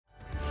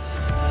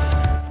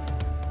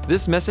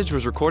This message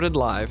was recorded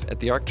live at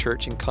the Ark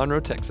Church in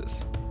Conroe,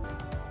 Texas.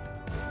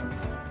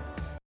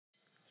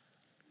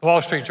 The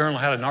Wall Street Journal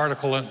had an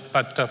article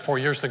about 4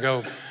 years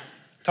ago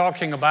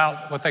talking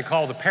about what they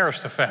call the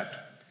Paris effect.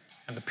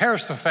 And the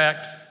Paris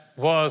effect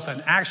was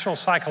an actual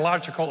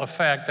psychological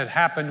effect that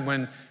happened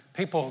when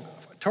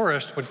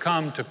tourists would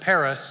come to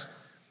Paris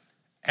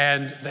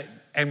and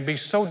be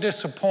so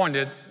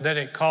disappointed that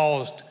it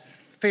caused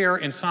fear,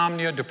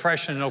 insomnia,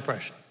 depression, and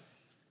oppression.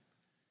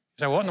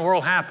 You say, what in the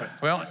world happened?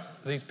 Well,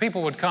 these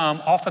people would come,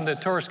 often the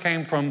tourists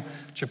came from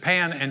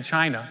Japan and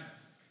China,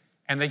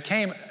 and they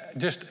came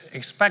just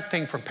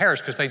expecting for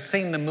Paris because they'd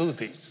seen the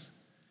movies.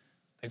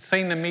 They'd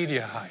seen the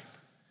media hype.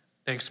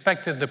 They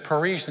expected the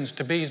Parisians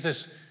to be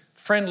this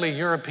friendly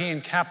European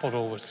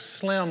capital with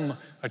slim,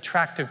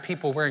 attractive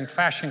people wearing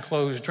fashion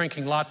clothes,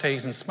 drinking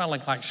lattes, and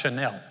smelling like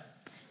Chanel.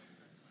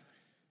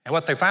 And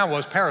what they found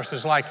was Paris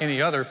is like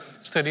any other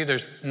city.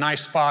 There's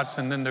nice spots,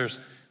 and then there's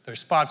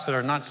spots that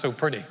are not so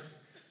pretty.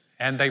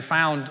 And they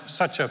found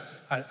such a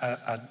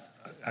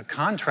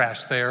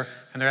contrast there,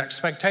 and their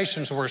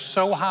expectations were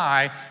so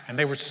high, and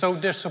they were so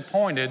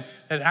disappointed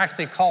that it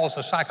actually caused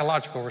a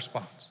psychological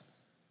response.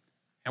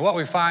 And what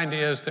we find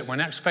is that when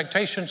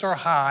expectations are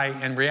high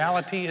and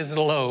reality is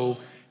low,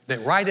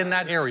 that right in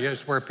that area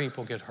is where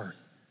people get hurt.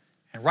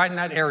 And right in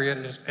that area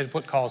is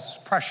what causes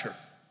pressure.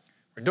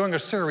 We're doing a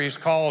series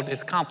called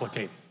It's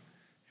Complicated.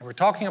 And we're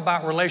talking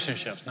about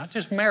relationships, not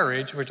just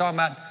marriage, we're talking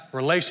about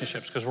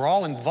relationships because we're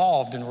all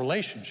involved in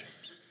relationships.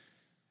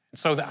 And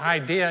so the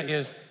idea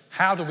is,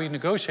 how do we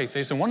negotiate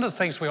these? And one of the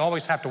things we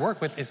always have to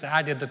work with is the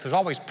idea that there's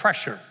always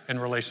pressure in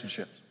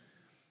relationships.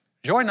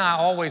 Joy and I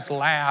always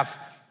laugh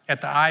at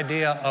the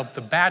idea of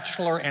the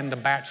bachelor and the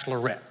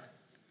bachelorette.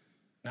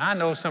 Now, I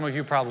know some of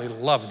you probably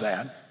love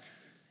that,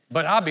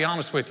 but I'll be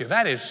honest with you,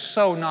 that is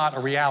so not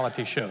a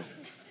reality show.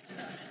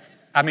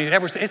 I mean,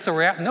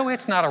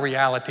 it's not a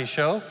reality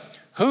show.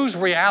 Whose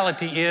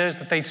reality is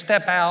that they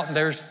step out and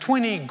there's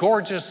 20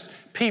 gorgeous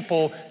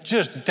people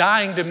just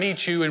dying to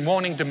meet you and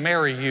wanting to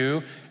marry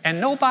you,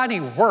 and nobody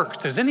works.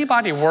 Does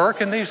anybody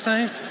work in these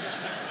things?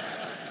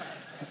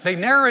 They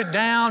narrow it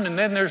down, and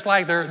then there's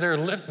like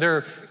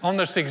they're on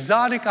this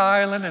exotic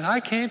island, and I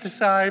can't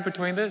decide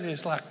between this.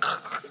 It's like,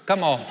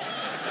 come on.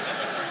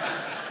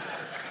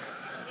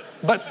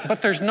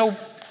 But there's no.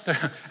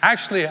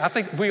 Actually, I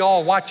think we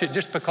all watch it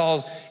just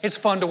because it's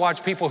fun to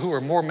watch people who are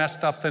more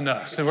messed up than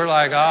us, and we're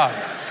like,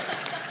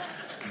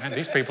 man,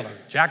 these people are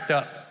jacked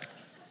up.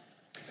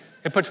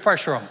 It puts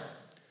pressure on.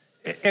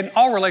 In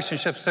all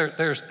relationships,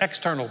 there's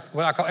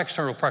what I call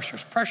external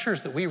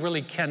pressures that we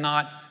really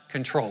cannot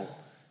control.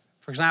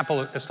 For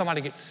example, if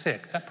somebody gets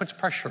sick, that puts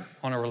pressure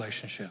on a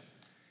relationship.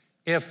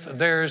 If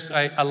there's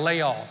a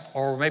layoff,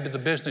 or maybe the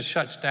business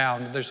shuts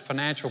down, there's a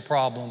financial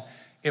problem,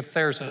 if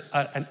there's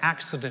an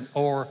accident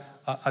or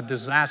a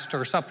disaster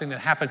or something that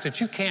happens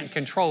that you can't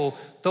control,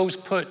 those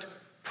put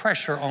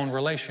pressure on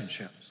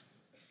relationships.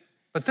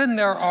 But then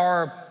there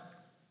are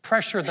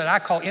pressure that I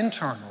call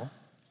internal,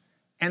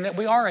 and that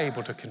we are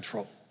able to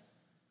control,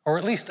 or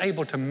at least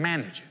able to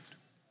manage it.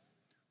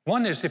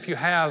 One is if you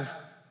have,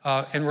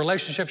 in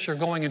relationships, you're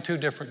going in two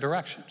different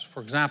directions.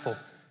 For example,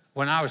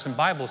 when I was in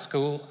Bible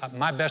school,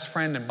 my best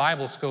friend in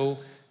Bible school,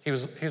 he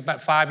was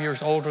about 5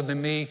 years older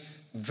than me,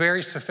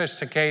 very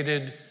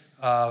sophisticated,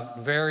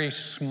 very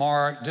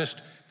smart,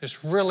 just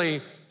this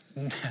really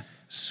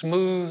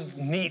smooth,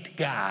 neat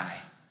guy.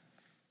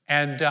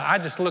 And I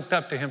just looked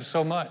up to him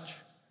so much.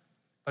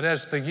 But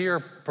as the year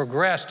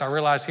progressed, I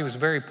realized he was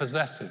very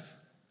possessive.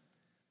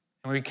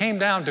 And when we came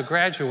down to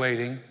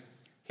graduating,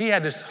 he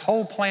had this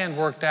whole plan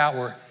worked out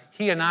where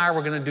he and I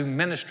were going to do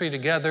ministry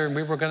together, and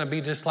we were going to be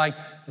just like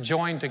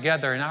joined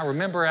together. And I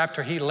remember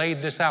after he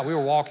laid this out, we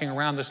were walking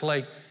around this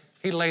lake,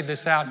 he laid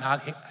this out,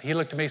 and he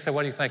looked at me and said,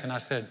 "What do you think?" And I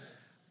said,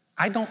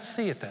 "I don't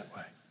see it that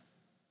way.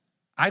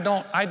 I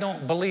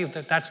don't believe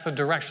that that's the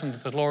direction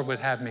that the Lord would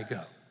have me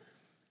go."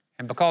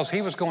 And because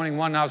he was going in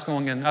one, I was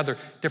going in another,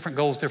 different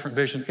goals, different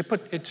vision,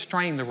 it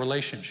strained the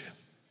relationship.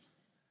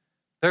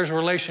 There's a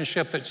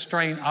relationship that's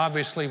strained,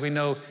 obviously, we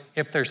know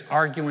if there's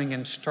arguing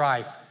and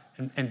strife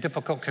and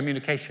difficult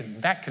communication,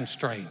 that can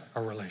strain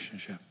a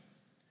relationship.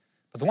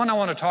 But the one I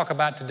want to talk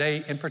about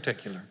today in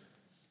particular,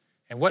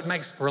 and what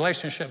makes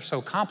relationships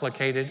so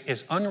complicated,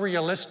 is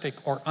unrealistic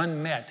or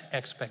unmet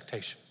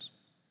expectations.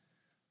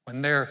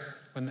 When the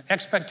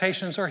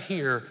expectations are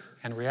here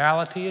and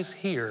reality is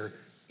here,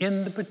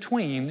 in the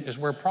between is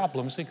where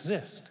problems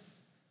exist.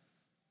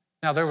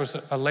 Now, there was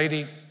a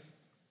lady,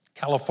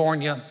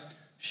 California.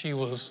 She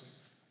was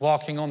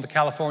walking on the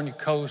California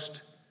coast.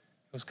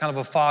 It was kind of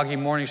a foggy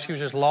morning. She was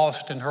just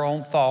lost in her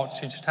own thoughts.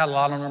 She just had a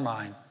lot on her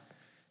mind.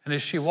 And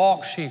as she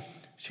walked, she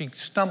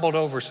stumbled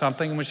over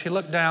something. And when she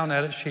looked down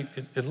at it,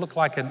 it looked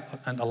like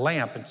a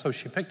lamp. And so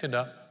she picked it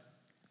up.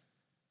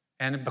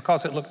 And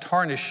because it looked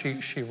tarnished,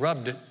 she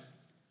rubbed it.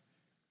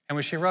 And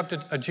when she rubbed it,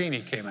 a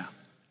genie came out.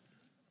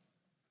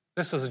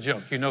 This is a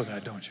joke. You know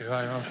that, don't you?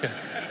 Okay.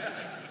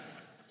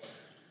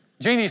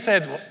 Jeannie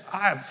said,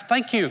 well,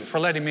 thank you for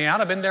letting me out.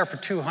 I've been there for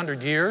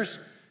 200 years.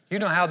 You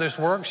know how this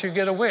works. You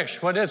get a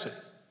wish. What is it?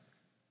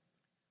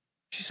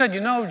 said, you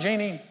know,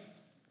 Jeannie,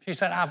 she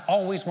said, I've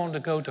always wanted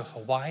to go to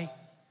Hawaii.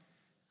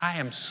 I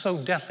am so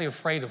deathly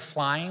afraid of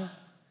flying.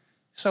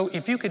 So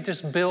if you could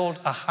just build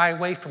a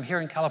highway from here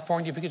in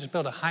California, if you could just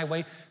build a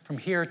highway from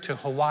here to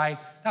Hawaii,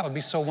 that would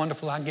be so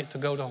wonderful. I'd get to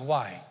go to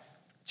Hawaii.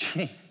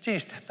 Jeannie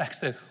stepped back and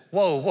said,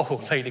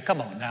 whoa, lady,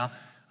 come on now.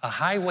 A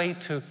highway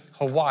to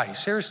Hawaii.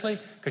 Seriously?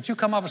 Could you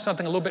come up with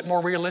something a little bit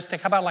more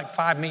realistic? How about like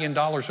 $5 million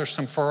or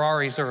some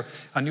Ferraris or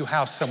a new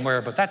house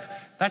somewhere? But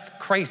that's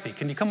crazy.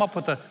 Can you come up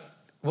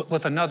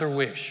with another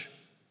wish?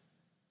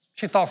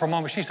 She thought for a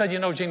moment. She said, you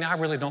know, Jeannie, I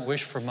really don't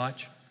wish for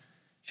much.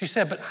 She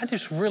said, but I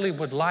just really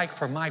would like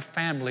for my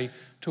family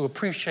to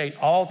appreciate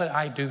all that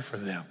I do for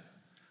them.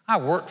 I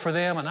work for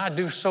them, and I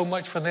do so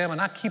much for them, and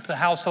I keep the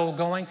household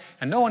going,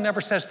 and no one ever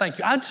says thank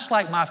you. I'd just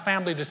like my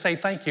family to say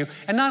thank you,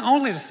 and not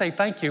only to say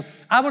thank you,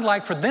 I would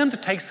like for them to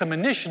take some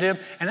initiative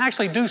and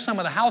actually do some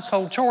of the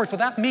household chores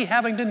without me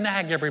having to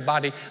nag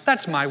everybody.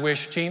 That's my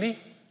wish, Jeannie.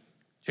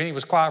 Jeannie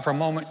was quiet for a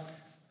moment.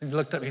 He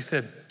looked up, he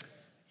said,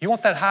 you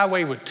want that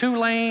highway with 2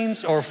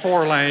 lanes or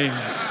 4 lanes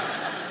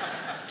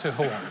to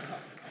Hawaii?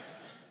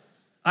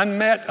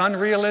 Unmet,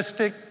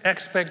 unrealistic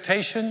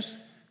expectations,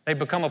 they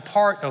become a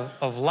part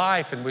of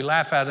life, and we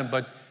laugh at them.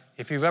 But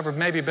if you've ever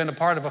maybe been a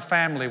part of a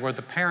family where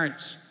the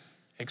parents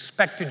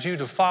expected you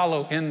to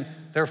follow in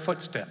their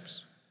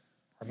footsteps,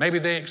 or maybe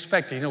they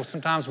expected, you know,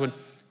 sometimes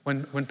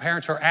when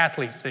parents are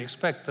athletes, they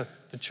expect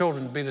the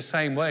children to be the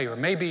same way. Or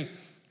maybe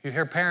you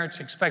hear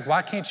parents expect,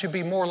 why can't you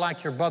be more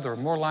like your brother or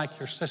more like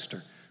your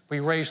sister?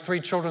 We raised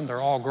 3 children,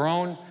 they're all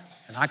grown,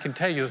 and I can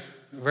tell you,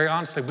 very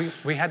honestly,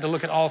 we had to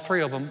look at all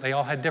 3 of them. They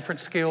all had different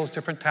skills,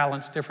 different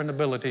talents, different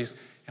abilities,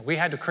 and we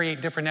had to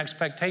create different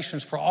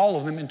expectations for all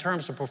of them in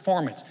terms of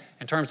performance.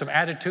 In terms of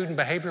attitude and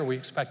behavior, we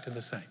expected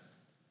the same.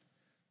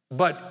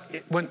 But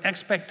when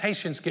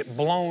expectations get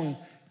blown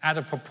out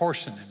of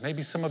proportion, and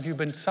maybe some of you have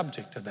been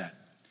subject to that,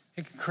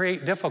 it can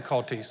create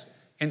difficulties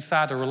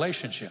inside a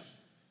relationship,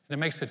 and it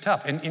makes it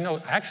tough. And you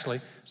know, actually,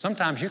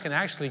 sometimes you can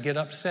actually get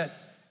upset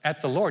at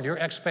the Lord, your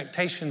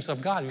expectations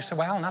of God. You say,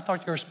 well, Alan, I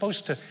thought you were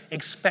supposed to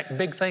expect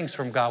big things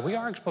from God. We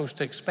are supposed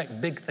to expect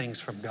big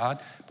things from God,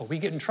 but we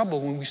get in trouble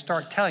when we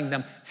start telling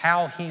them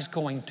how He's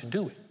going to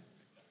do it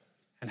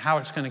and how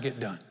it's going to get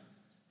done.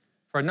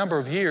 For a number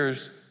of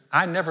years,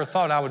 I never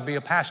thought I would be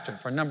a pastor.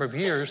 For a number of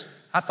years,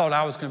 I thought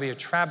I was going to be a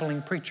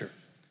traveling preacher,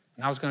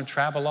 and I was going to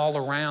travel all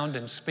around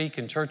and speak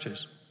in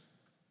churches.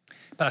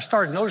 But I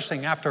started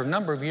noticing after a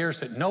number of years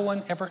that no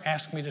one ever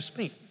asked me to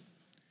speak,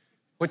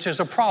 which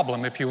is a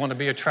problem if you want to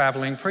be a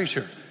traveling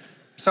preacher.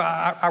 So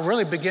I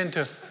really began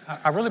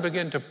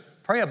to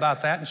pray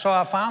about that, and so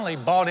I finally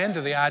bought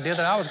into the idea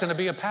that I was going to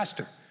be a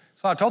pastor.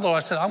 So I told the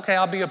Lord, I said, okay,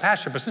 I'll be a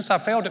pastor, but since I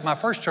failed at my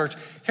first church,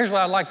 here's what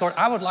I'd like, Lord.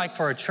 I would like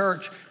for a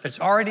church that's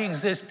already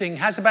existing,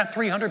 has about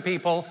 300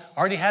 people,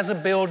 already has a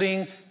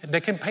building,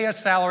 that can pay a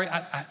salary.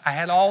 I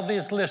had all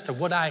this list of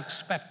what I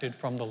expected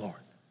from the Lord.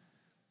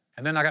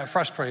 And then I got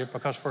frustrated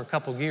because for a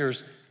couple of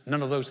years,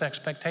 none of those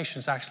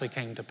expectations actually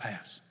came to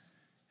pass.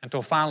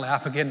 Until finally I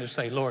began to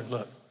say, Lord,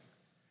 look,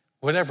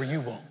 whatever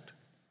you want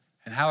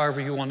and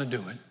however you want to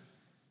do it.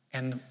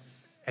 And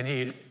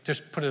He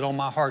just put it on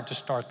my heart to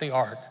start the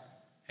Ark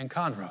in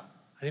Conroe.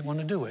 I didn't want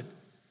to do it.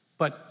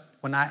 But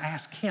when I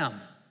asked Him,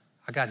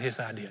 I got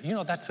His idea. You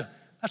know, that's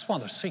one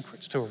of the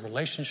secrets to a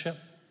relationship.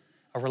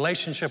 A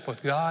relationship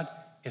with God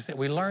is that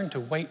we learn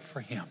to wait for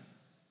Him.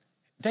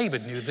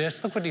 David knew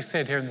this. Look what he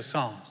said here in the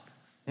Psalms.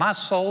 My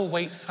soul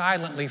waits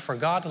silently for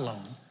God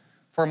alone,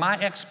 for my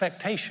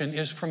expectation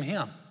is from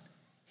Him.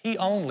 He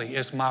only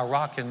is my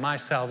rock and my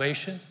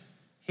salvation.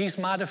 He's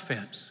my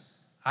defense.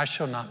 I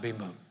shall not be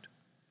moved.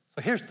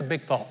 So here's the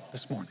big thought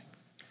this morning.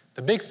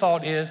 The big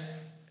thought is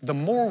the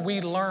more we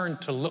learn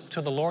to look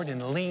to the Lord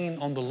and lean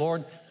on the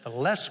Lord, the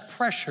less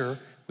pressure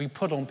we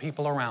put on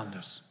people around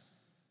us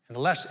and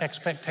the less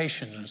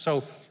expectations. And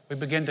so we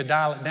begin to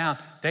dial it down.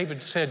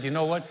 David said, you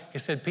know what? He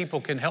said, people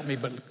can help me,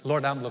 but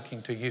Lord, I'm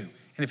looking to you.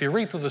 And if you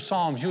read through the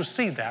Psalms, you'll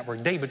see that where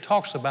David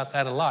talks about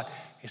that a lot.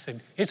 He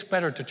said, it's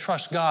better to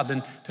trust God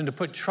than to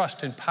put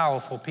trust in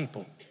powerful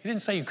people. He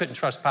didn't say you couldn't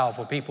trust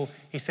powerful people.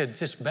 He said it's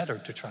just better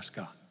to trust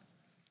God.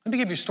 Let me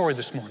give you a story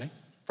this morning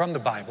from the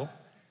Bible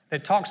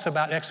that talks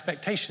about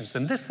expectations.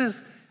 And this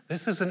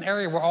is an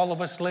area where all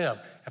of us live.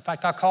 In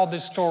fact, I called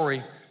this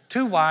story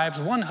 2 wives,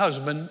 1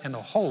 husband, and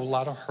a whole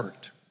lot of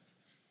hurt.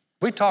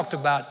 We talked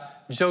about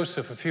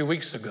Joseph a few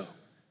weeks ago,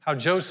 how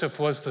Joseph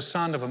was the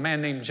son of a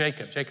man named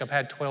Jacob. Jacob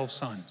had 12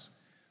 sons.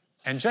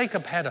 And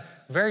Jacob had a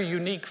very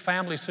unique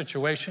family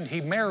situation.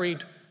 He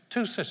married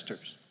 2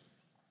 sisters.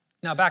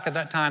 Now, back at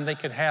that time, they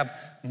could have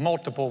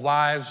multiple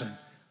wives, and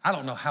I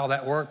don't know how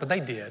that worked, but they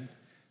did.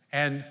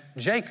 And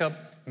Jacob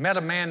met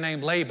a man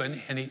named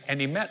Laban,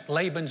 and he met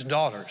Laban's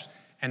daughters.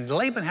 And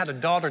Laban had a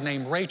daughter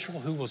named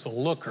Rachel who was a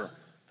looker.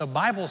 The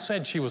Bible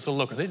said she was a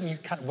looker. They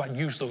didn't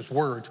use those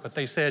words, but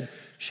they said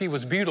she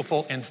was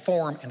beautiful in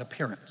form and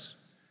appearance.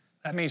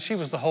 That means she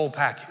was the whole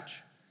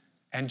package.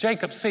 And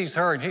Jacob sees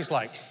her, and he's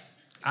like,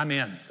 I'm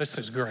in. This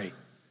is great.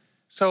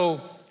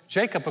 So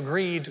Jacob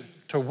agreed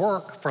to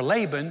work for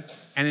Laban,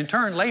 and in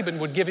turn, Laban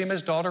would give him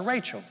his daughter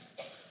Rachel.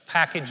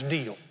 package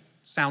deal.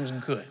 Sounds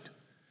good.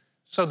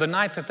 So the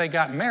night that they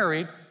got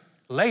married,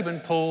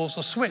 Laban pulls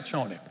a switch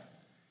on him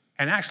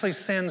and actually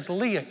sends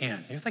Leah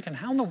in. You're thinking,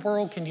 how in the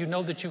world can you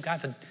know that you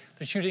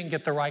didn't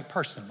get the right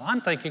person? Well,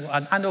 I'm thinking,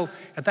 I know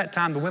at that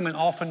time the women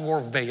often wore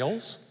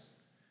veils,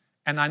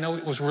 and I know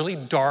it was really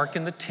dark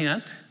in the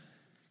tent,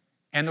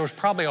 and there was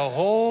probably a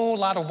whole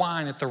lot of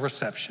wine at the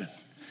reception.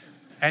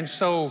 And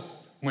so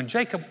when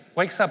Jacob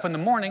wakes up in the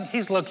morning,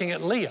 he's looking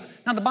at Leah.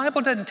 Now, the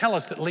Bible doesn't tell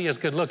us that Leah's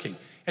good looking.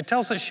 It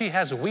tells us she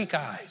has weak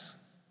eyes.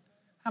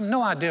 I have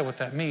no idea what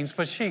that means,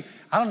 but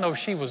I don't know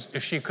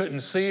if she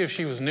couldn't see, if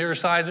she was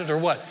nearsighted or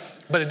what,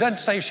 but it doesn't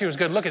say she was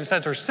good looking. It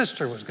says her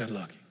sister was good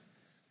looking.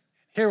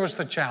 Here was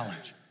the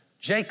challenge.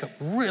 Jacob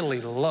really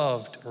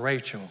loved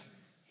Rachel.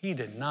 He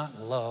did not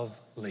love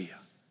Leah.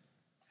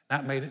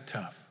 That made it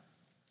tough.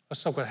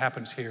 Let's look what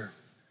happens here.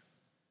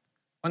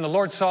 When the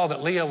Lord saw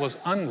that Leah was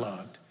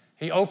unloved,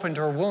 he opened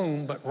her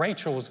womb, but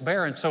Rachel was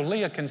barren. So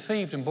Leah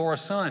conceived and bore a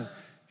son,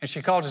 and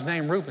she called his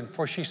name Reuben,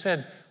 for she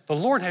said, "The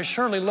Lord has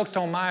surely looked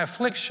on my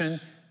affliction.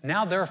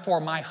 Now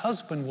therefore my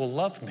husband will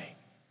love me."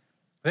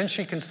 Then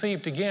she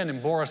conceived again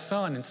and bore a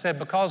son and said,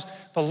 "Because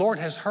the Lord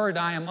has heard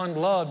I am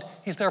unloved,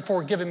 he's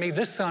therefore given me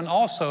this son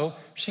also."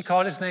 She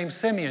called his name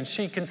Simeon.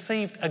 She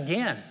conceived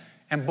again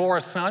and bore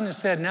a son and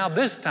said, "Now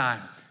this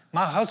time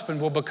my husband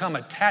will become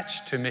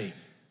attached to me,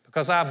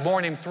 because I have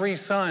borne him 3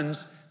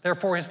 sons."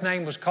 Therefore his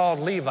name was called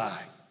Levi.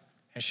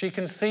 And she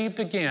conceived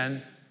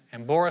again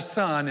and bore a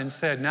son and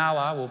said, "Now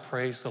I will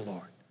praise the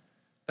Lord."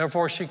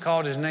 Therefore she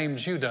called his name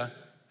Judah.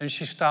 Then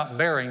she stopped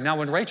bearing. Now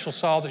when Rachel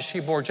saw that she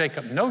bore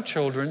Jacob no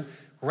children,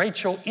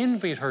 Rachel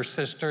envied her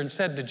sister and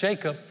said to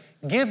Jacob,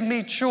 "Give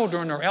me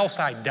children or else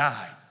I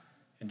die."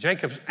 And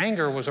Jacob's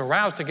anger was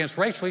aroused against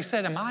Rachel. He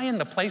said, "Am I in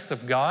the place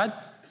of God,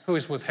 who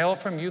has withheld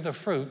from you the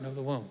fruit of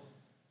the womb?"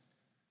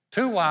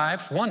 2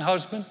 wives, 1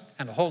 husband,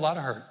 and a whole lot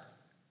of hurt.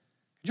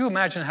 Could you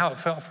imagine how it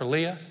felt for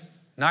Leah?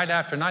 Night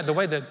after night, the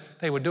way that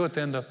they would do it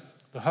then,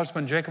 the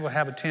husband, Jacob, would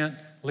have a tent,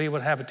 Leah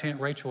would have a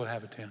tent, Rachel would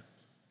have a tent.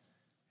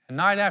 And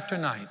night after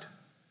night,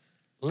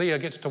 Leah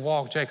gets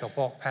to Jacob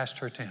walked past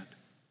her tent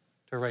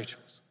to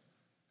Rachel's.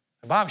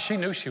 The Bible, she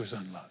knew she was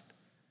unloved.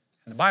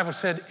 And the Bible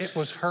said it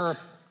was her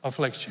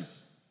affliction.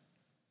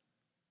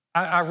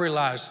 I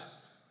realize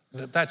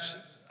that that's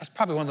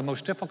probably one of the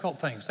most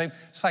difficult things.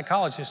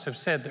 Psychologists have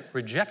said that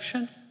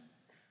rejection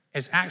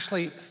is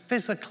actually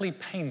physically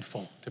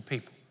painful to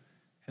people.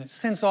 And it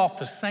sends off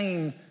the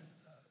same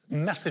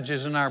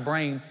messages in our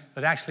brain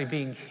that actually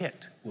being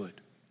hit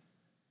would.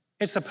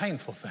 It's a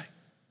painful thing.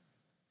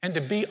 And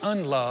to be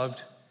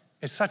unloved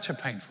is such a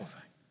painful thing.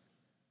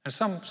 And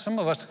some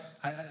of us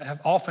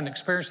have often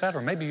experienced that,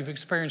 or maybe you've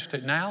experienced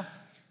it now,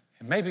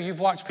 and maybe you've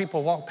watched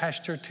people walk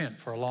past your tent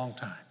for a long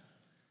time.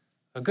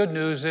 The good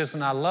news is,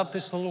 and I love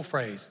this little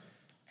phrase,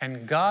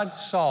 and God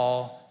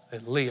saw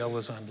that Leah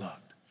was unloved.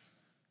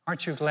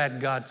 Aren't you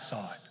glad God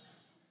saw it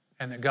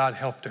and that God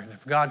helped her? And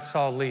if God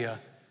saw Leah,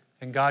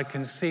 then God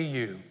can see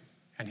you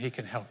and he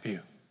can help you.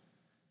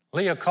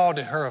 Leah called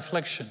it her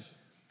affliction,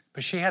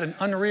 but she had an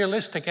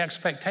unrealistic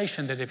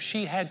expectation that if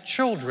she had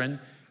children,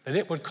 that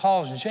it would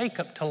cause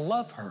Jacob to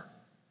love her.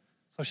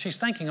 So she's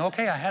thinking,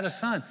 okay, I had a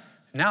son.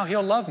 Now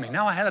he'll love me.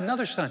 Now I had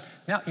another son.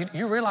 Now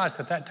you realize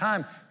at that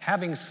time,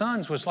 having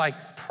sons was like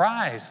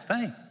prized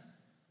thing.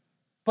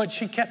 But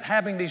she kept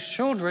having these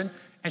children,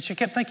 and she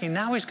kept thinking,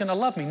 now he's going to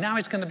love me. Now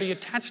he's going to be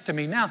attached to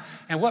me now.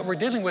 And what we're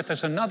dealing with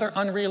is another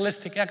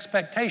unrealistic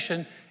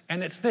expectation,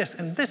 and it's this.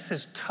 And this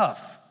is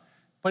tough,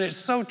 but it's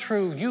so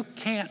true. You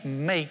can't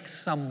make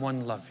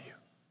someone love you.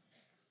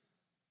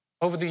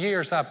 Over the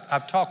years,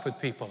 I've talked with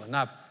people, and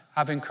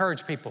I've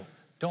encouraged people,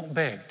 don't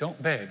beg,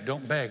 don't beg,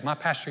 don't beg. My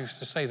pastor used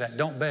to say that,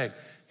 don't beg.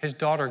 His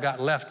daughter got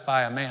left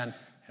by a man,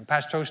 and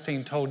Pastor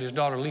Osteen told his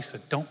daughter, Lisa,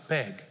 don't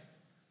beg.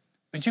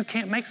 But you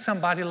can't make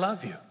somebody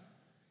love you.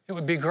 It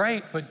would be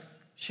great, but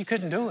she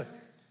couldn't do it.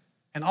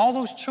 And all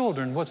those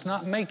children was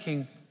not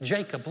making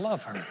Jacob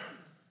love her.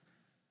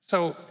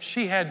 So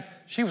she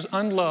was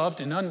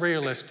unloved and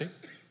unrealistic.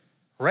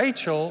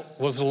 Rachel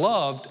was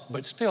loved,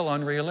 but still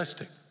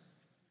unrealistic.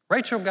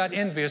 Rachel got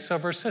envious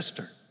of her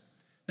sister.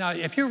 Now,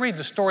 if you read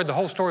the story, the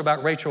whole story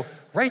about Rachel,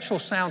 Rachel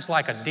sounds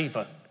like a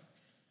diva.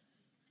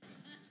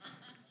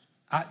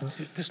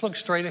 Just look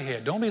straight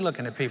ahead. Don't be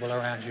looking at people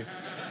around you.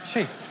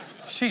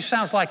 She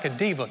sounds like a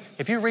diva.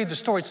 If you read the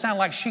story, it sounds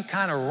like she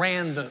kind of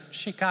ran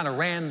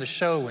the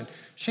show, and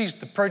she's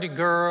the pretty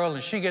girl,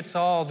 and she gets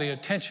all the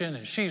attention,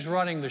 and she's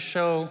running the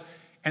show.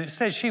 And it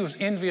says she was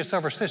envious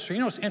of her sister.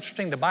 You know what's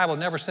interesting? The Bible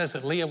never says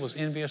that Leah was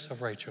envious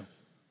of Rachel,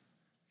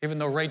 even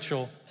though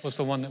Rachel was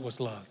the one that was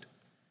loved.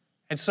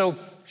 And so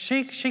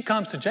she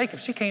comes to Jacob.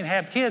 She can't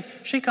have kids.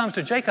 She comes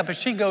to Jacob and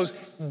she goes,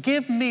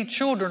 give me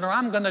children or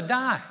I'm going to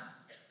die.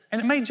 And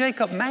it made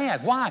Jacob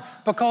mad. Why?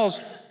 Because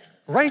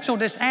Rachel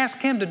just asked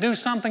him to do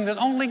something that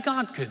only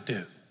God could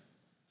do.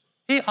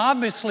 He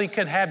obviously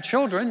could have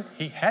children.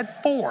 He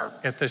had 4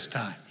 at this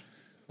time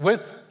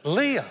with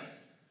Leah.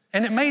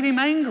 And it made him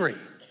angry.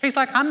 He's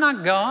like, I'm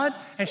not God.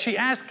 And she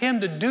asked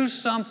him to do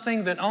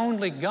something that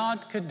only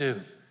God could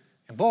do.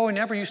 And boy,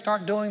 whenever you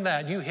start doing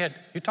that, you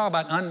talk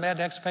about unmet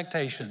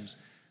expectations.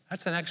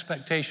 That's an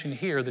expectation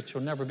here that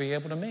you'll never be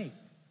able to meet.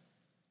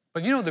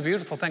 But you know the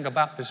beautiful thing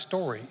about this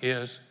story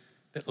is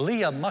that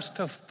Leah must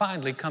have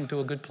finally come to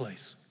a good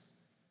place.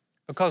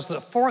 Because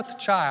the fourth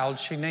child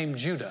she named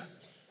Judah.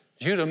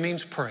 Judah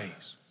means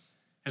praise.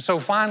 And so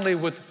finally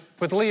with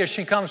Leah,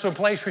 she comes to a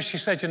place where she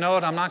said, you know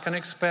what, I'm not going to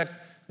expect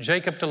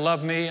Jacob to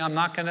love me. I'm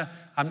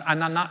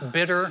not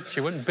bitter.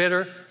 She wasn't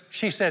bitter.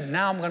 She said,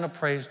 now I'm going to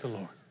praise the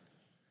Lord.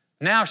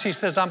 Now she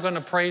says, I'm going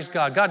to praise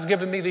God. God's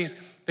given me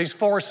these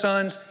 4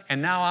 sons,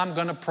 and now I'm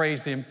going to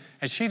praise him.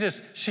 And she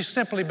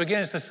simply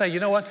begins to say,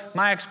 you know what?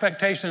 My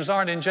expectations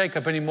aren't in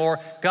Jacob anymore.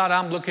 God,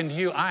 I'm looking to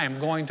you. I am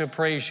going to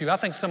praise you. I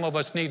think some of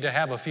us need to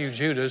have a few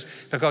Judahs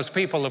because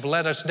people have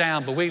let us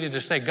down, but we need to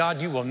say, God,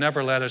 you will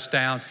never let us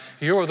down.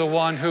 You're the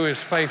one who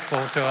is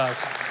faithful to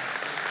us.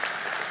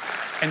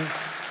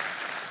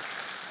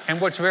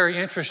 And what's very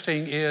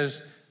interesting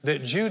is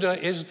that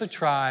Judah is the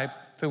tribe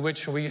through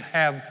which we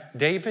have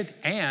David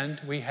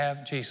and we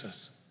have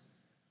Jesus.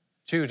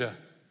 Judah,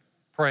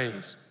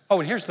 praise.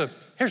 Oh, and here's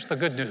the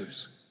good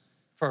news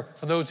for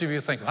those of you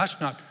who think, well,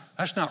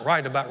 that's not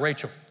right about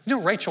Rachel. You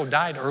know, Rachel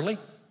died early.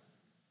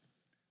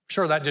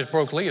 Sure, that just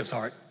broke Leah's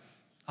heart.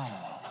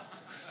 Oh,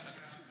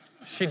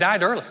 she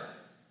died early.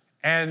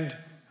 And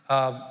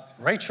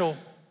Rachel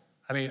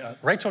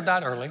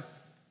died early.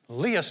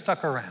 Leah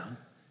stuck around.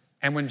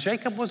 And when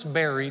Jacob was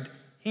buried,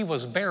 he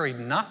was buried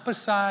not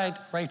beside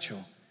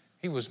Rachel.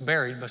 He was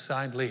buried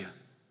beside Leah.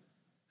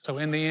 So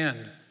in the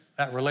end,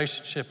 that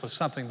relationship was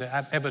something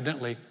that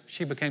evidently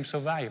she became so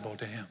valuable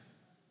to him.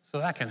 So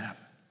that can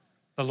happen.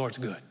 The Lord's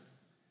good.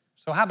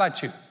 So how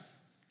about you?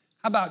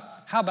 How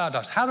about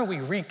us? How do we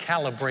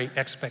recalibrate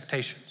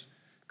expectations?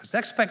 Because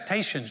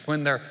expectations,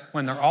 when they're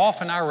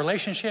off in our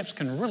relationships,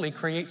 can really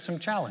create some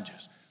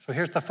challenges. So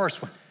here's the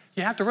first one.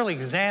 You have to really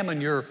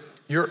examine your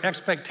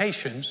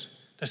expectations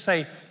to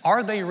say,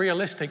 are they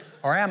realistic,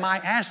 or am I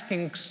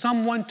asking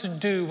someone to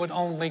do what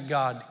only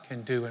God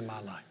can do in my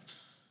life?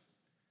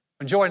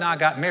 When Joy and I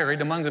got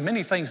married, among the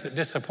many things that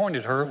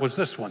disappointed her was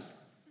this one,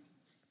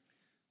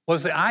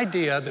 was the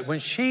idea that when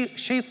she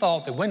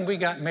thought that when we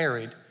got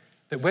married,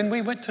 that when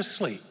we went to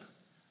sleep,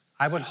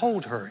 I would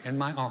hold her in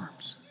my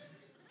arms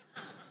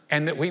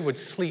and that we would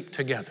sleep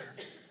together.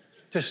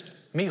 Just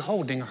me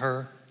holding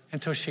her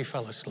until she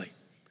fell asleep.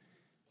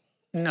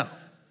 No.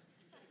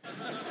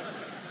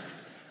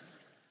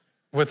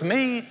 With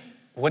me,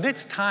 when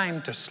it's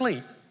time to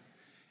sleep,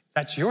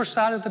 that's your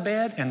side of the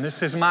bed and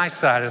this is my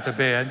side of the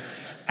bed.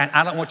 And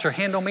I don't want your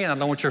hand on me and I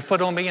don't want your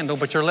foot on me and don't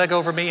put your leg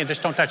over me and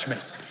just don't touch me.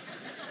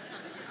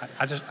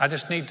 I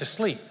just need to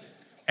sleep.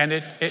 And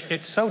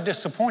it so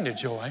disappointed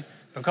Joy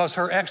because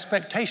her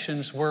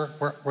expectations were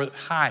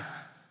high.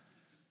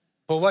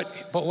 But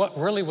what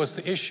really was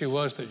the issue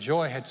was that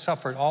Joy had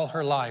suffered all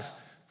her life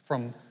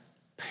from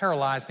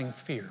paralyzing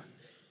fear.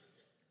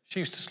 She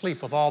used to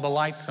sleep with all the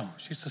lights on.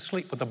 She used to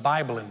sleep with the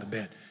Bible in the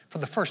bed. For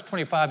the first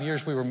 25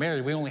 years we were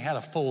married, we only had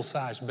a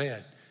full-size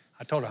bed.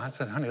 I told her, I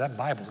said, honey, that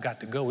Bible's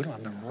got to go. We don't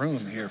have enough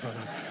room here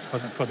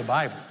for the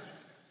Bible.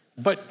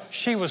 But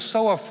she was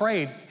so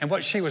afraid, and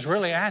what she was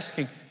really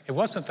asking, it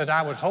wasn't that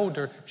I would hold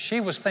her.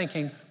 She was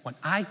thinking, when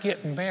I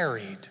get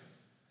married,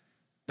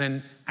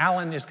 then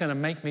Alan is going to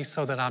make me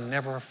so that I'm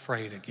never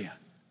afraid again.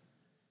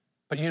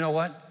 But you know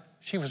what?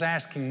 She was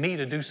asking me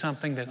to do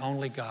something that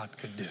only God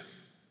could do.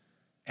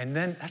 And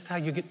then that's how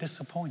you get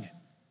disappointed.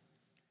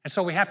 And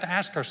so we have to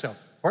ask ourselves,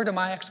 where do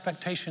my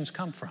expectations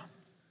come from?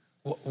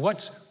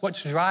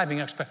 What's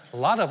driving expectations? A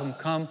lot of them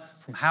come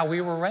from how we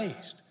were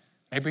raised.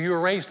 Maybe you were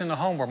raised in a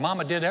home where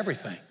mama did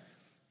everything.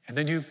 And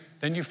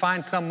then you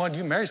find someone,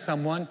 you marry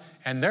someone,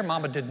 and their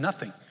mama did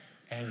nothing.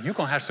 And you're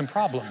going to have some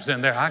problems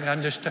in there.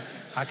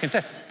 I can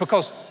tell.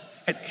 Because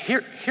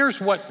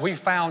here's what we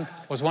found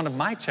was one of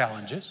my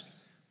challenges.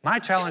 My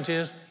challenge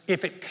is,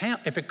 if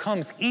it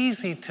comes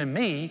easy to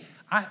me,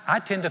 I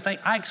tend to think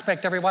I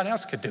expect everybody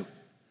else could do it.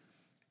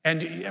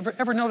 And you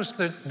ever notice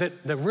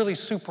that the really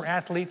super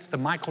athletes, the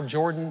Michael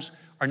Jordans,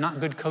 are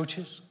not good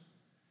coaches?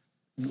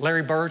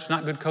 Larry Bird's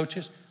not good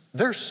coaches?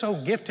 They're so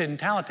gifted and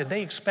talented,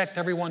 they expect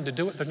everyone to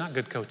do it. They're not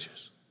good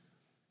coaches.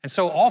 And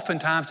so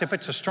oftentimes, if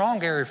it's a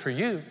strong area for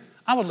you,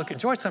 I would look at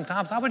Joy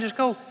sometimes, I would just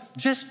go,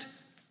 just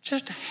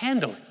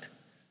handle it.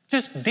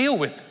 Just deal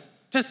with it.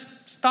 Just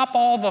stop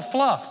all the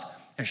fluff.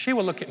 And she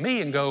would look at me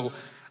and go,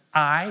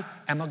 I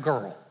am a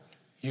girl.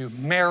 You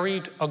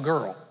married a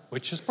girl,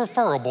 which is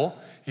preferable.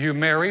 You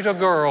married a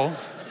girl,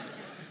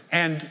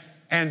 and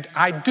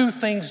I do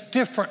things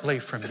differently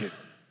from you.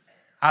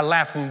 I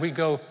laugh when we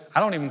go, I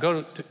don't even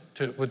go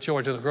with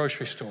Joy to the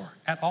grocery store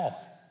at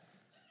all.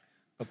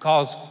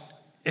 Because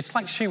it's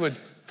like she would,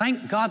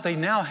 thank God they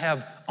now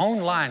have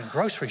online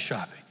grocery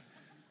shopping.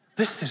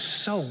 This is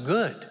so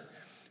good.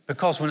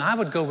 Because when I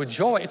would go with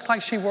Joy, it's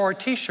like she wore a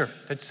t-shirt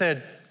that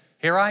said,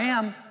 here I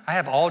am, I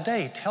have all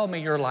day, tell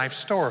me your life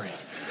story.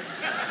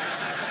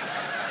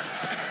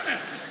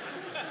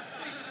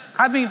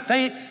 I mean,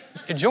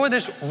 Joy,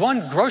 this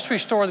one grocery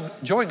store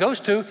Joy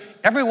goes to,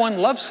 Everyone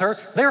loves her.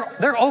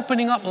 They're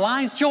opening up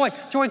lines. Joy,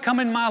 come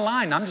in my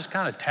line. I'm just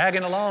kind of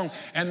tagging along,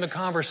 and the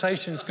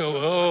conversations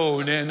go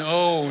on and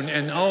on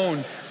and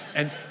on.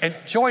 And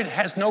Joy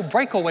has no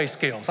breakaway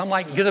skills. I'm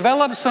like, you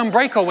develop some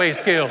breakaway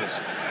skills.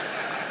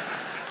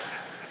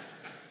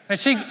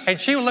 And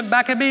she would look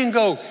back at me and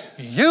go,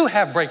 you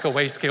have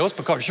breakaway skills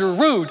because you're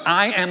rude.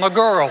 I am a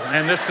girl.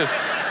 And this is...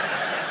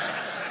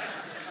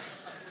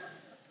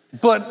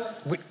 But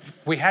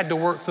we had to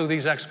work through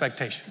these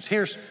expectations.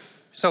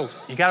 So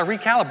you got to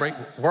recalibrate.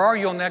 Where are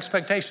you on the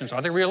expectations?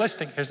 Are they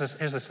realistic? Here's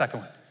the second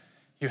one.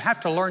 You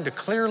have to learn to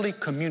clearly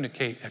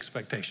communicate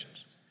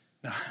expectations.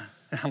 Now,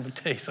 I'm going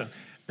to tell you something.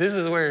 This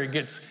is where it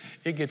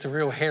gets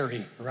real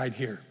hairy right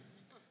here.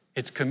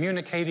 It's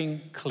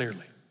communicating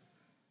clearly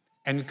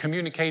and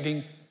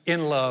communicating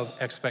in love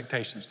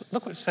expectations.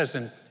 Look what it says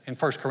in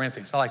 1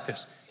 Corinthians. I like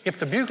this. If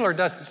the bugler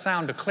doesn't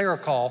sound a clear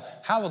call,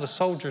 how will the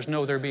soldiers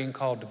know they're being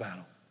called to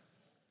battle?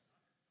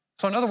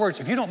 So in other words,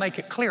 if you don't make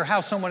it clear,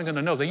 how's someone going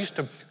to know? They used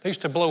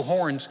to blow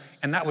horns,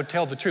 and that would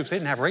tell the troops. They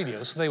didn't have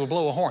radios, so they would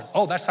blow a horn.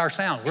 Oh, that's our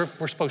sound.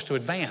 We're supposed to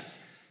advance.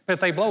 But if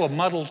they blow a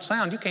muddled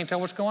sound, you can't tell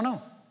what's going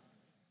on.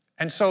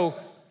 And so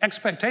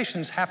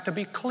expectations have to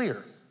be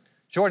clear.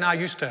 Joy and I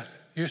used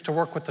to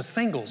work with the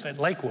singles at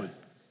Lakewood.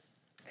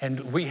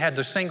 And we had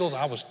the singles.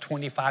 I was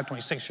 25,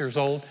 26 years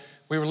old.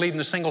 We were leading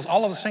the singles.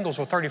 All of the singles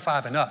were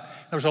 35 and up.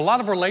 There was a lot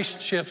of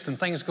relationships and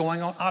things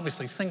going on.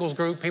 Obviously, singles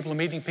group, people are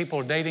meeting, people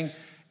are dating,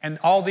 and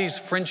all these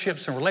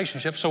friendships and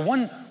relationships. So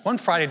one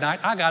Friday night,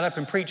 I got up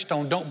and preached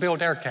on don't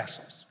build air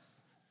castles.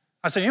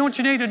 I said, you know what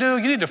you need to do?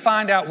 You need to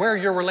find out where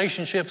your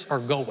relationships are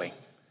going.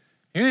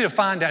 You need to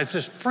find out, is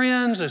this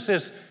friends? Is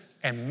this...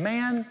 And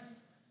man,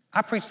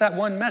 I preached that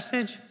one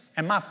message,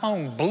 and my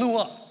phone blew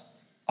up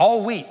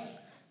all week.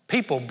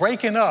 People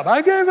breaking up.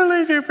 I can't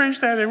believe you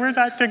preached that, and we're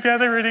not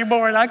together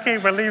anymore, and I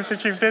can't believe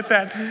that you did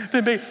that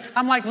to me.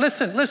 I'm like,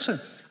 listen.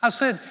 I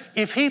said,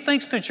 if he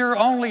thinks that you're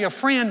only a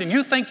friend and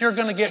you think you're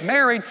going to get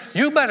married,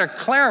 you better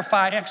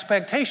clarify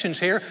expectations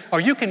here, or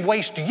you can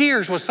waste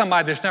years with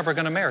somebody that's never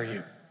going to marry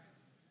you.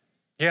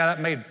 Yeah,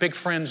 that made big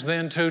friends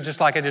then too, just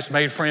like I just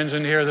made friends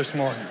in here this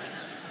morning.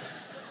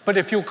 But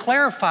if you'll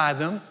clarify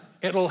them,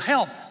 it'll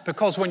help,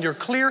 because when you're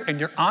clear and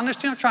you're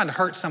honest, you're not trying to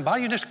hurt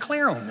somebody, you're just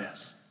clear on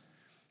this.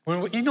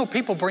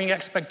 People bring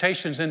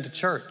expectations into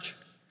church.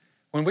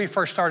 When we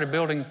first started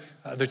building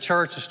the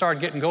church and started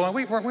getting going,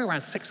 we were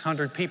around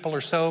 600 people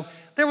or so.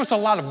 There was a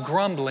lot of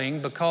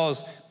grumbling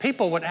because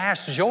people would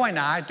ask Joy and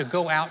I to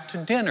go out to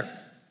dinner.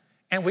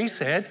 And we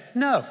said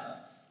no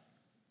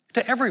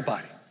to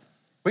everybody.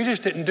 We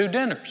just didn't do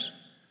dinners.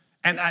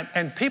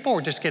 And people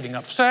were just getting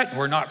upset.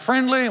 We're not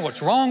friendly.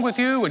 What's wrong with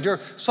you? And you're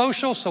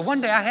social. So one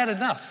day I had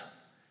enough.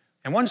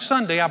 And one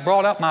Sunday I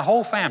brought up my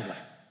whole family.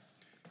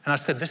 And I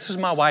said, this is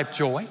my wife,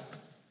 Joy.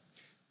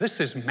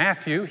 This is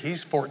Matthew.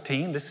 He's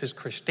 14. This is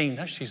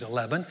Christina. She's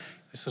 11.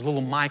 This is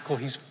little Michael.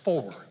 He's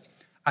 4.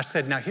 I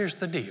said, now here's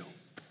the deal.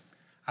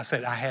 I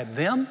said, I had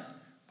them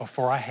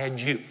before I had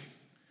you.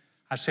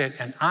 I said,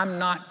 and I'm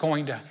not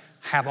going to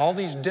have all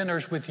these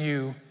dinners with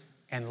you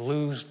and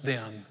lose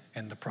them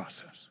in the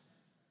process.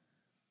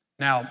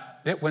 Now,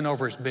 it went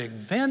over as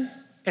big then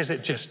as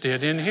it just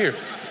did in here.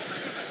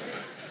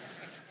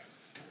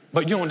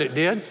 But you know what it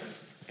did?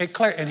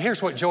 And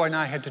here's what Joy and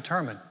I had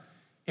determined.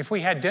 If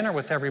we had dinner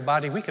with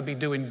everybody, we could be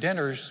doing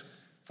dinners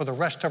for the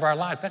rest of our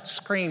lives. That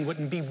screen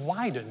wouldn't be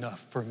wide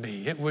enough for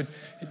me.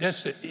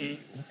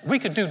 We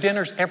could do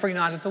dinners every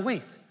night of the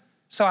week.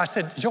 So I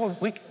said, Joy,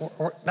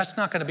 that's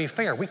not going to be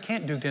fair. We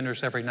can't do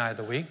dinners every night of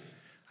the week.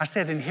 I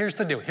said, and here's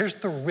the deal. Here's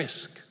the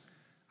risk.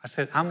 I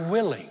said, I'm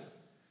willing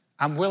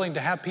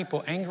to have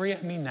people angry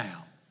at me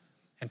now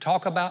and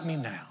talk about me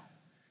now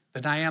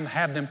than I am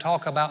have them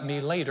talk about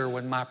me later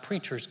when my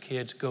preacher's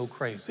kids go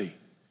crazy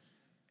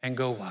and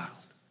go wild.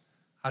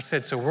 I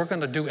said, so we're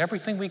going to do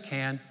everything we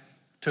can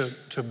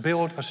to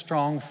build a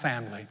strong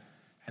family.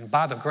 And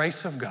by the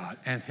grace of God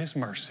and his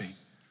mercy,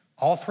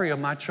 all 3 of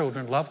my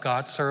children love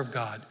God, serve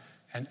God,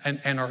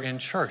 and are in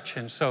church.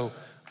 And so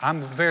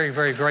I'm very,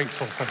 very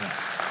grateful for that.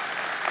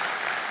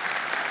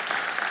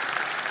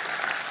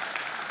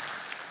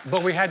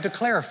 But we had to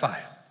clarify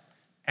it.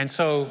 And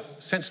so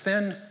since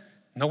then,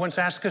 no one's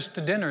asked us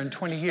to dinner in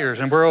 20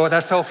 years, and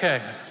that's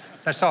okay.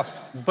 That's all.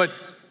 But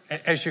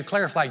as you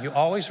clarify, you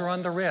always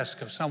run the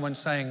risk of someone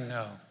saying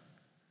no.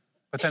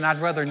 But then I'd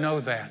rather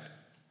know that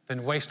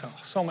than waste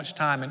so much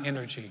time and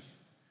energy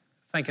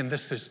thinking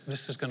this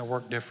is going to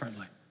work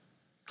differently.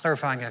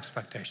 Clarifying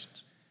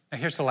expectations. Now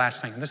here's the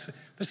last thing.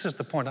 This is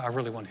the point I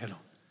really want to hit on.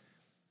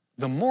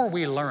 The more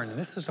we learn, and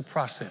this is a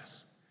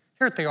process.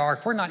 Here at the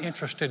Ark, we're not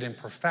interested in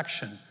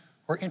perfection.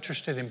 We're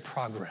interested in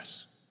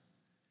progress.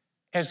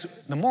 As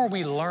the more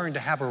we learn to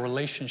have a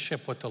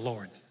relationship with the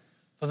Lord,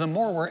 the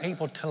more we're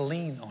able to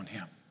lean on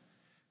him.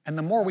 And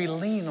the more we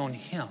lean on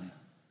him,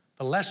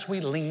 the less we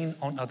lean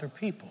on other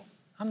people.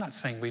 I'm not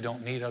saying we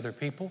don't need other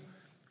people,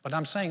 but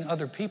I'm saying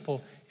other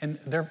people, and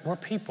we're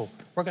people,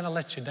 we're going to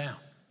let you down.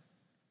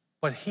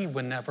 But he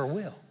would never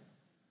will.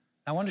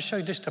 I want to show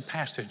you just a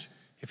passage,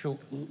 if you'll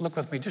look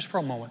with me just for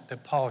a moment,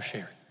 that Paul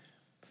shared.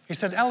 He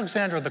said,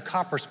 Alexander the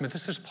coppersmith,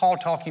 this is Paul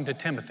talking to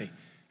Timothy.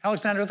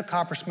 Alexander the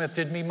coppersmith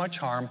did me much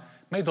harm.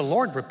 May the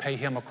Lord repay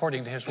him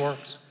according to his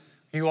works.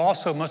 You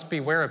also must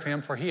beware of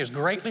him, for he has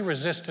greatly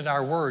resisted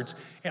our words.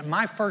 At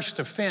my first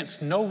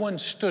offense, no one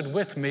stood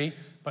with me,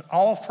 but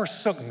all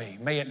forsook me.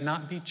 May it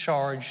not be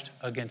charged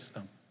against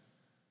them.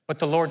 But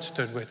the Lord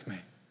stood with me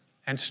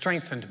and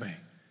strengthened me,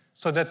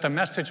 so that the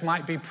message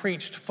might be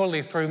preached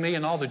fully through me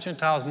and all the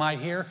Gentiles might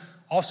hear.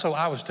 Also,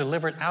 I was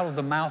delivered out of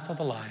the mouth of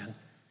the lion,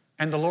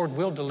 and the Lord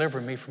will deliver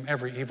me from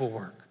every evil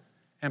work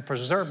and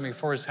preserve me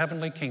for his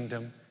heavenly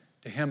kingdom.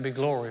 To him be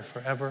glory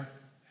forever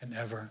and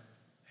ever.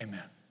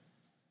 Amen.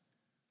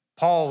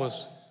 Paul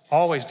was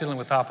always dealing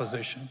with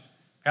opposition.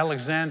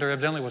 Alexander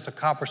evidently was a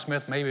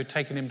coppersmith, maybe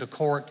taking him to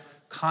court,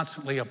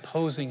 constantly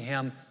opposing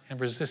him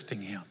and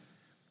resisting him.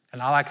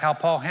 And I like how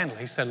Paul handled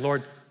it. He said,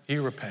 Lord,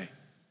 you repay.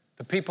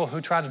 The people who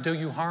try to do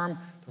you harm,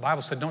 the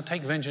Bible said, don't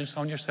take vengeance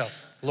on yourself.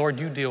 Lord,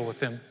 you deal with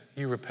them,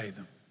 you repay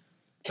them.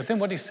 But then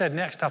what he said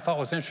next I thought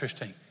was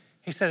interesting.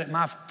 He said, at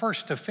my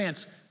first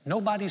offense,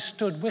 nobody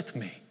stood with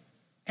me.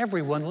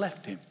 Everyone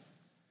left him.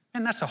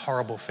 And that's a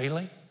horrible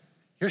feeling.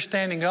 You're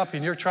standing up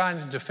and you're trying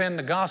to defend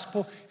the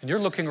gospel and you're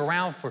looking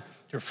around for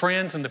your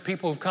friends and the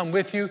people who've come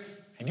with you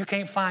and you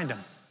can't find them.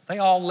 They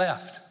all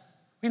left.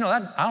 You know,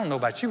 I don't know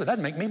about you, but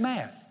that'd make me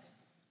mad.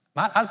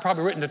 I'd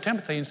probably written to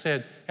Timothy and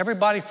said,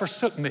 everybody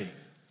forsook me.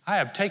 I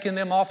have taken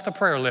them off the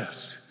prayer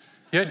list.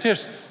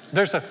 There's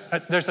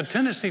a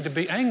tendency to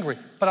be angry,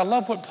 but I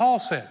love what Paul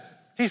said.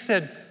 He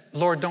said,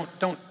 Lord,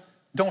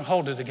 don't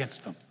hold it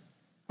against them.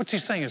 What's he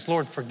saying is,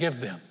 Lord,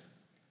 forgive them.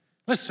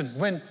 Listen,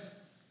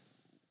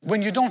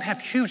 when you don't have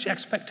huge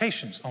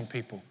expectations on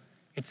people,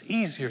 it's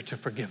easier to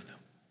forgive them.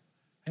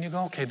 And you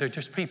go, okay, they're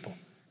just people.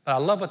 But I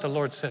love what the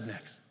Lord said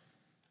next.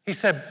 He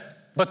said,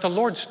 but the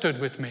Lord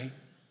stood with me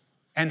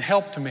and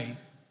helped me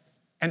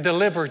and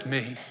delivered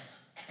me,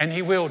 and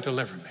he will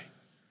deliver me.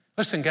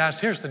 Listen, guys,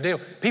 here's the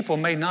deal. People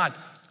may not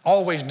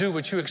always do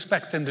what you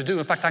expect them to do.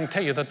 In fact, I can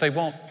tell you that they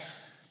won't.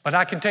 But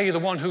I can tell you the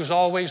one who's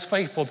always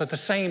faithful, that the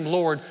same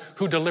Lord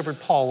who delivered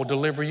Paul will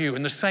deliver you.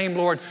 And the same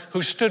Lord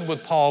who stood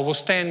with Paul will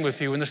stand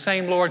with you. And the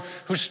same Lord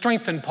who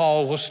strengthened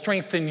Paul will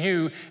strengthen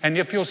you. And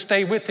if you'll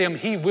stay with him,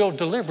 he will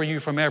deliver you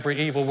from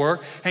every evil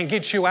work and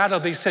get you out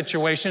of these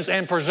situations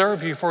and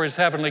preserve you for his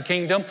heavenly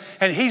kingdom.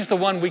 And he's the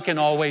one we can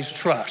always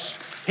trust.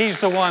 He's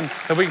the one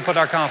that we can put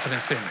our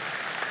confidence in.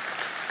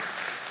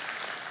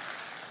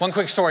 One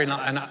quick story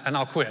and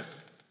I'll quit.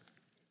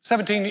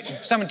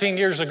 17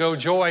 years ago,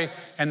 Joy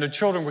and the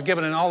children were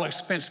given an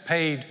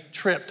all-expense-paid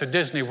trip to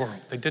Disney World.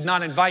 They did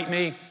not invite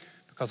me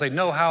because they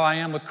know how I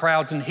am with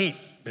crowds and heat.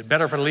 It'd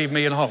better for leave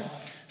me at home.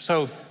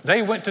 So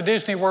they went to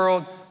Disney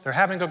World. They're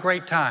having a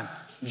great time.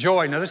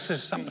 Joy, now this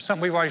is something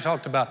we've already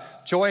talked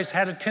about. Joy's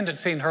had a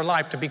tendency in her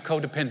life to be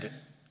codependent.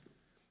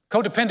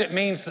 Codependent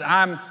means that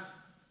I'm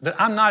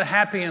not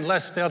happy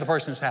unless the other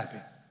person's happy.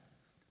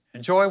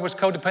 And Joy was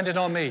codependent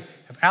on me.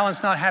 If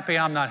Alan's not happy,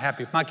 I'm not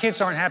happy. If my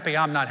kids aren't happy,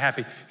 I'm not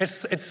happy.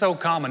 It's so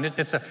common.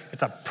 It's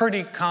a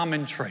pretty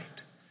common trait.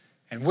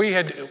 And we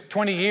had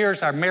 20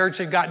 years, our marriage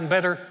had gotten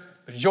better,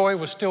 but Joy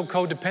was still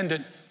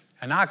codependent.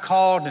 And I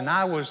called and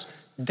I was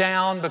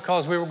down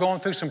because we were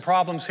going through some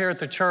problems here at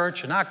the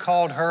church. And I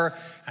called her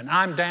and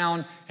I'm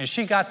down. And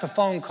she got the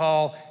phone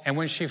call. And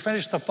when she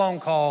finished the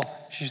phone call,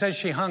 she said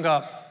she hung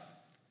up.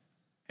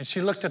 And she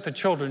looked at the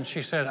children.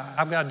 She said,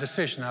 I've got a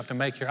decision I have to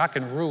make here. I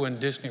can ruin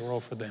Disney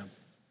World for them.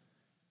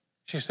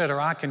 She said, or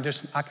I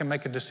can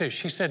make a decision.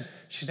 She said,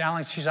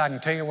 Alan, I can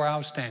tell you where I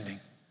was standing.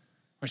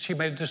 When she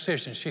made a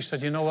decision, she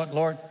said, you know what,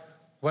 Lord?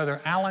 Whether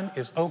Alan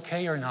is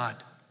okay or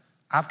not,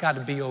 I've got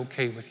to be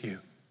okay with you.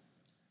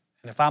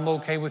 And if I'm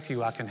okay with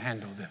you, I can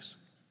handle this.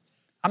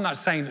 I'm not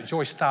saying that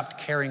Joy stopped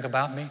caring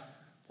about me.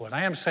 What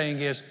I am saying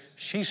is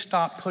she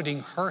stopped putting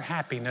her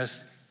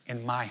happiness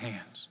in my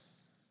hands.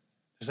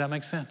 Does that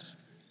make sense?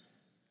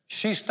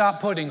 She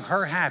stopped putting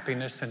her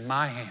happiness in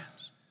my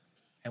hands.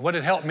 And what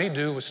it helped me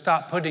do was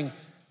stop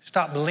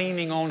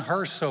leaning on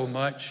her so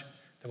much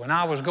that when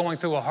I was going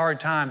through a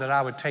hard time that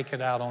I would take it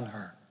out on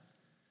her.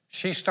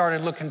 She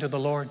started looking to the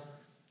Lord.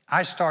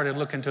 I started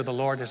looking to the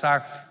Lord. Is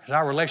our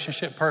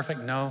relationship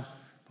perfect? No.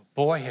 But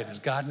boy, it has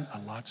gotten a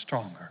lot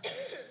stronger.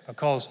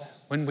 Because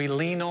when we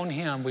lean on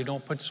him, we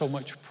don't put so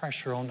much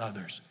pressure on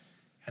others.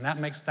 And that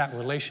makes that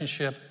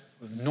relationship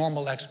with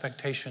normal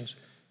expectations,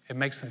 it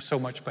makes them so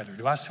much better.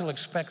 Do I still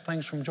expect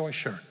things from Joy?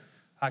 Sure.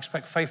 I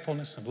expect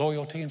faithfulness and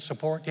loyalty and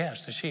support.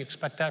 Yes. Does she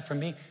expect that from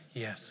me?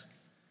 Yes.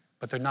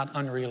 But they're not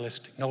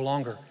unrealistic. No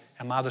longer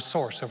am I the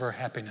source of her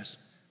happiness.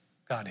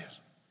 God is.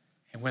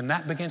 And when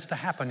that begins to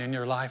happen in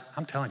your life,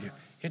 I'm telling you,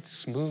 it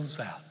smooths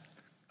out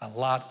a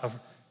lot of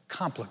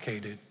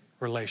complicated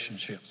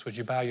relationships. Would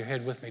you bow your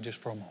head with me just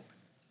for a moment?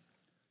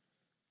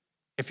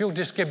 If you'll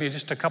just give me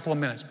just a couple of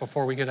minutes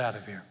before we get out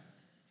of here.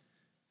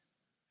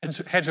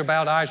 Heads are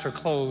bowed, eyes are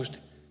closed.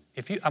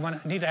 I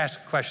need to ask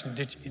a question.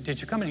 Did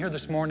you come in here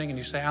this morning and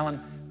you say,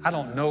 Alan, I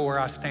don't know where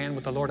I stand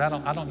with the Lord. I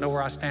don't know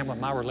where I stand with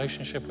my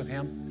relationship with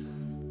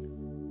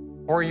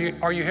him. Or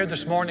are you here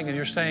this morning and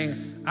you're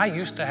saying, I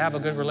used to have a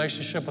good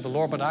relationship with the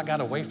Lord, but I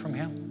got away from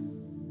him?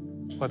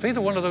 Well, if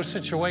either one of those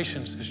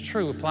situations is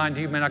true, applying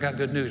to you, man, I got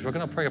good news. We're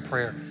going to pray a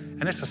prayer.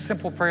 And it's a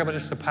simple prayer, but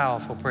it's a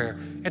powerful prayer.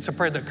 It's a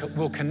prayer that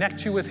will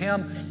connect you with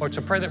Him, or it's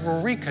a prayer that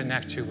will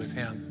reconnect you with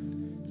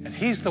Him. And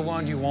He's the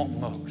one you want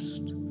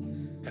most.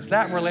 Because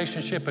that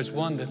relationship is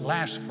one that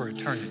lasts for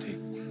eternity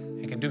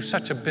and can do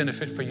such a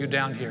benefit for you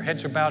down here.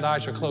 Heads are bowed,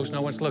 eyes are closed,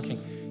 no one's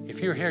looking. If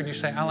you're here and you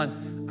say,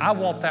 Alan, I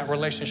want that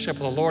relationship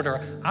with the Lord,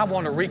 or I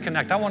want to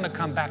reconnect, I want to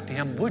come back to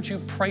Him, would you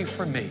pray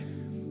for me?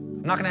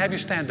 I'm not going to have you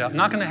stand up. I'm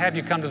not going to have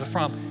you come to the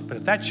front. But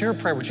if that's your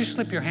prayer, would you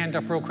slip your hand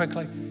up real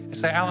quickly and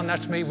say, Alan,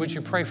 that's me. Would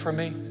you pray for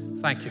me?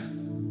 Thank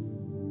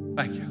you.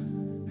 Thank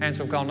you. Hands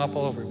have gone up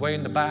all over. Way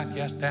in the back.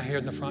 Yes, down here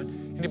in the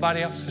front.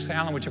 Anybody else? Just say,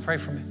 Alan, would you pray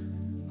for me?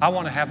 I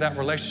want to have that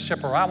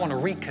relationship, or I want to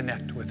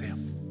reconnect with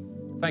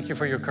Him. Thank you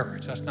for your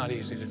courage. That's not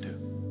easy to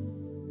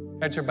do.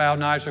 Heads are bowed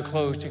and eyes are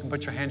closed. You can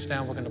put your hands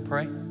down. We're going to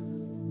pray.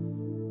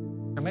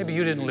 Or maybe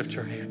you didn't lift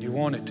your hand. You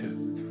wanted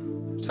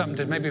to. Something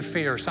did, maybe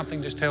fear,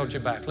 something just held you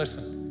back.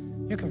 Listen.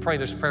 You can pray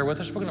this prayer with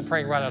us. We're going to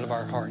pray right out of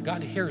our heart.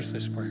 God hears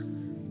this prayer.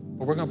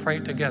 But we're going to pray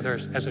it together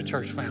as a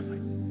church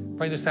family.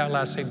 Pray this out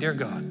loud. Say, Dear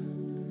God,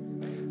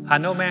 I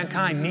know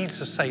mankind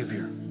needs a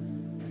Savior.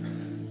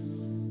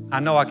 I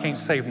know I can't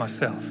save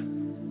myself.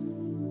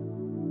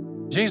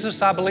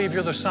 Jesus, I believe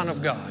you're the Son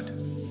of God.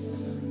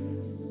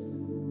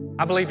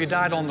 I believe you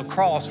died on the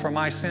cross for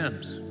my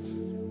sins.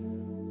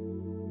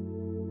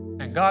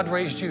 And God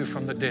raised you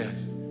from the dead.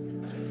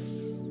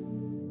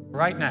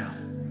 Right now,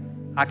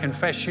 I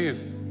confess you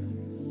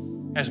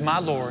as my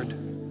Lord,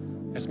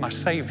 as my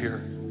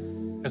Savior,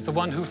 as the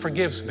one who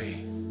forgives me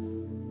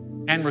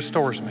and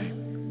restores me.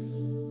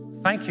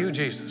 Thank you,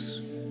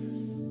 Jesus.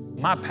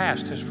 My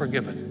past is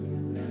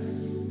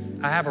forgiven.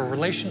 I have a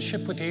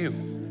relationship with you.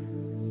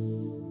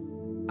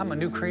 I'm a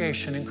new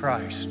creation in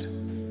Christ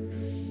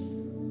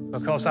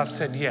because I've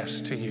said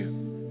yes to you.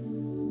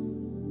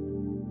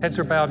 Heads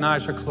are bowed and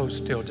eyes are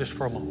closed still, just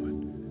for a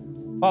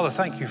moment. Father,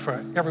 thank you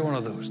for every one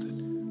of those that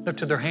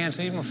lifted their hands,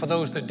 and even for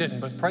those that didn't,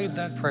 but prayed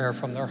that prayer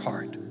from their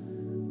heart.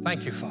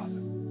 Thank you,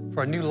 Father,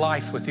 for a new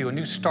life with you, a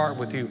new start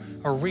with you,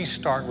 a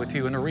restart with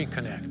you, and a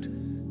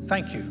reconnect.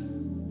 Thank you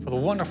for the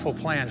wonderful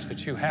plans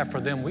that you have for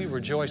them. We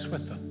rejoice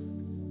with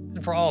them.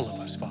 And for all of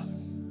us, Father.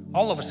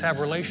 All of us have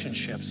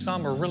relationships.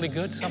 Some are really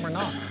good, some are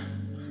not.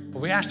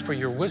 But we ask for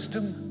your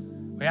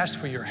wisdom, we ask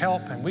for your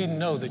help, and we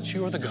know that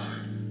you are the God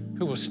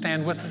who will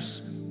stand with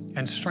us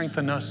and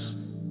strengthen us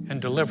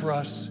and deliver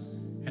us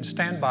and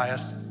stand by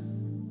us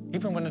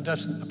even when it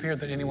doesn't appear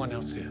that anyone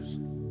else is.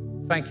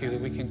 Thank you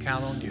that we can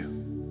count on you.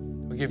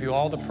 We give you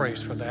all the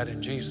praise for that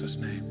in Jesus'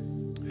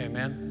 name.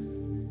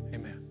 Amen.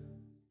 Amen.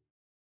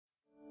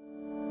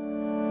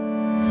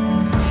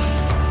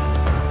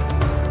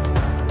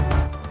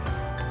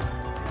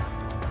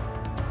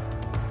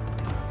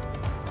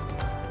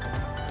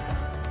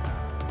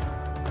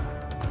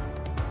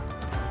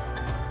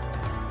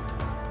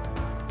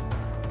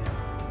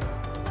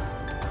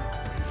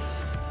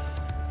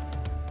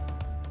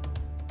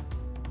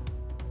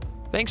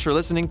 Thanks for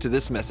listening to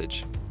this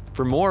message.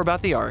 For more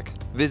about the Ark,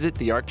 visit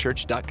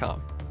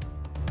thearkchurch.com.